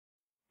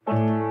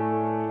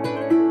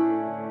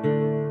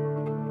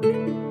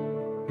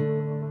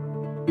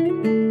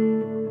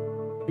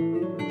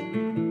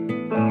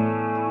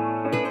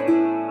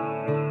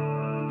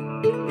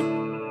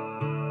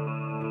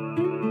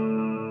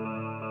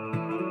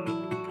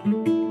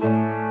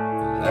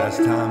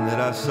last time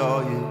that I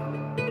saw you,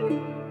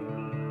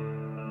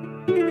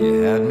 you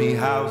had me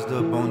housed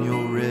up on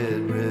your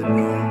red, red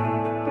room,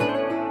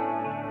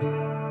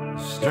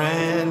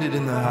 stranded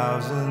in the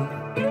housing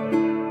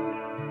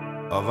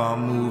of our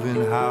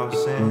moving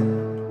house, and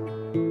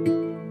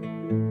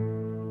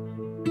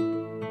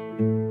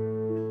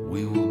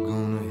we were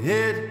gonna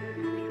hit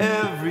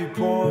every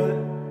port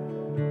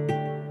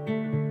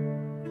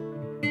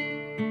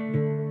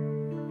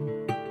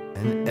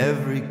and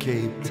every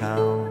Cape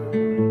Town.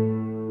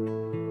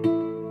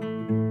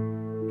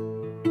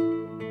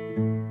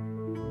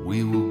 We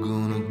were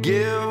gonna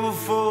give a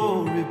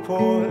full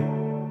report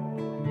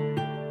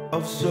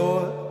of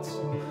sorts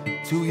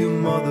to your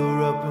mother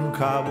up in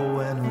Cabo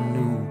and her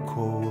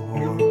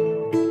Newcourt.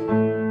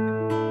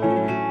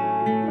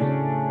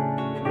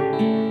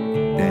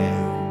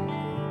 Damn,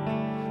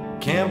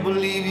 can't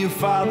believe your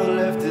father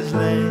left his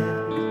land,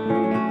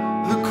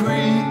 the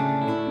creed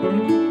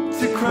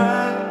to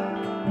cry.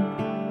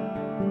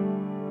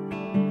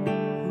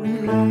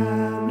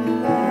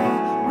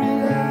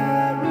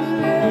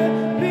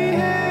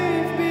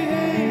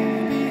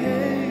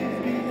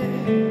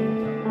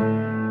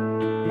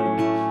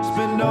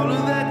 All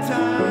of that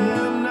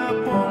time not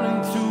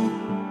wanting to.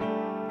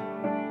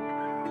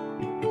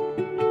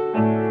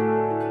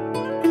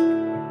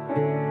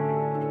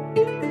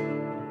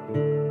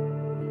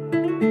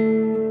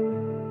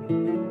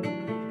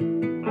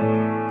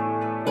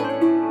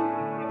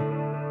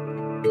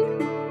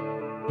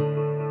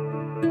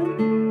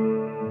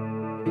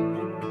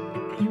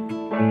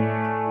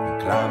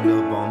 Climbed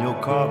up on your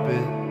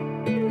carpet.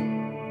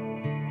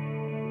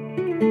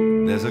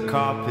 There's a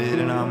carpet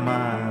in our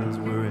minds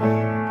we're in.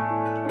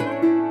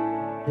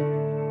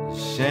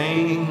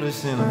 Shameless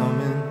and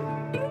humming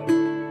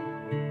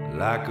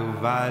like a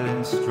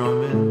violin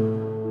strumming.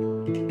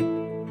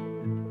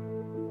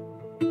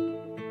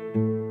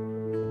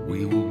 We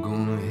were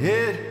gonna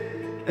hit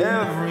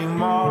every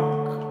mark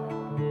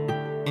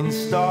in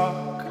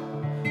stock,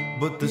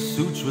 but the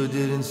sutra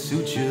didn't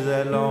suit you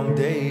that long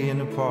day in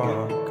the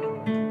park.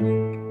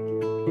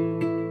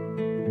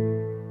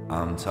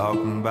 I'm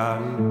talking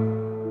about it.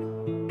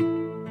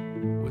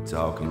 We're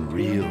talking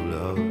real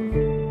love.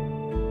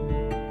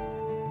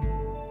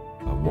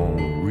 I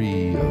wanna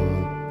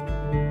re-up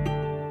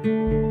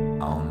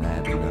on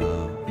that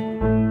love.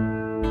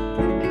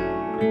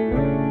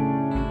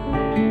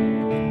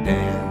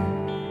 Damn,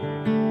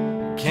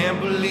 can't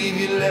believe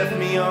you left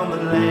me on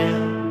the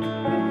land,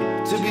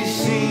 to be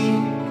seen,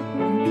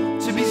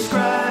 to be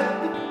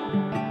scribed.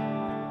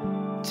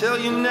 Tell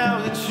you now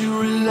that you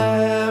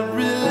rely,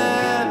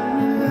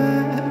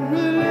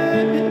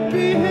 behave,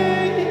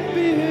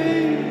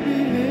 behave, behave,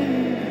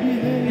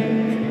 behave.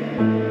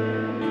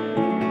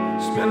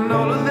 Spend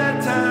all of that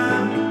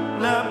time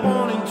not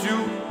wanting to.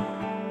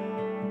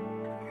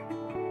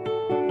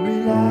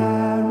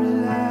 Rely,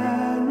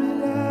 rely,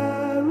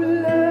 rely,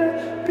 rely.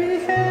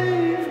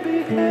 Behave,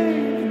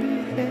 behave,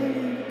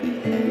 behave,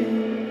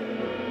 behave.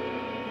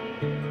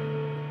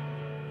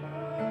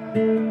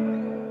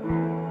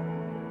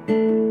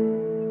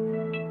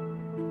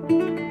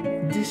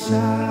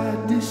 Decide,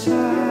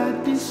 decide,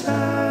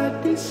 decide,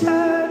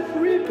 decide.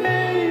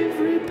 Repave,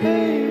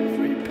 repave,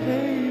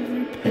 repave,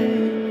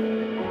 repave.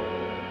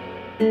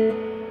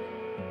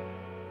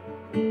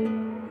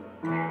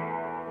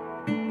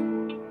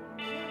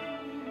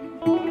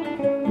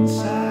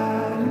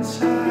 Inside,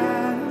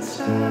 inside,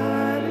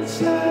 inside,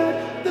 inside.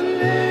 The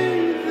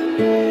lake, the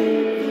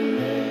lake, the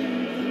lake,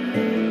 the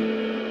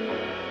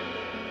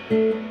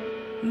lake.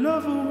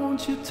 Lover,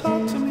 won't you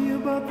talk to me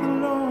about the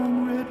long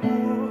red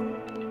war?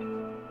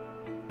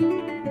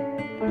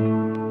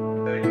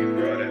 You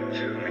brought it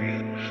to me.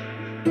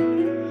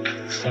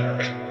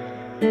 Sorry.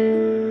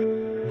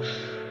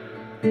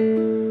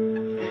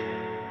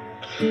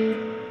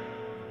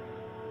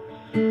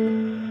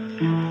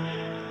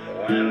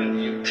 Why don't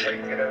you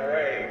take it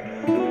away?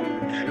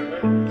 Feel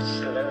it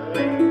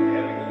slowly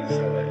and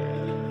easily.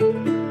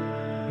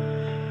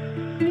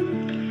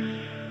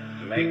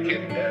 Make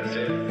it as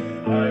if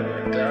I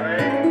were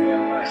dying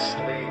in my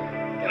sleep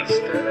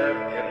instead of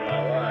in my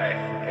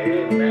life.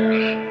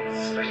 Amen.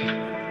 Sleep.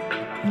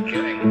 I'm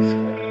getting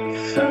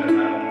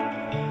sentimental.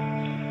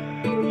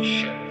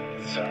 Shit,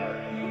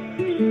 sorry.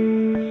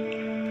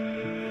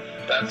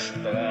 That's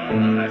the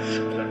one I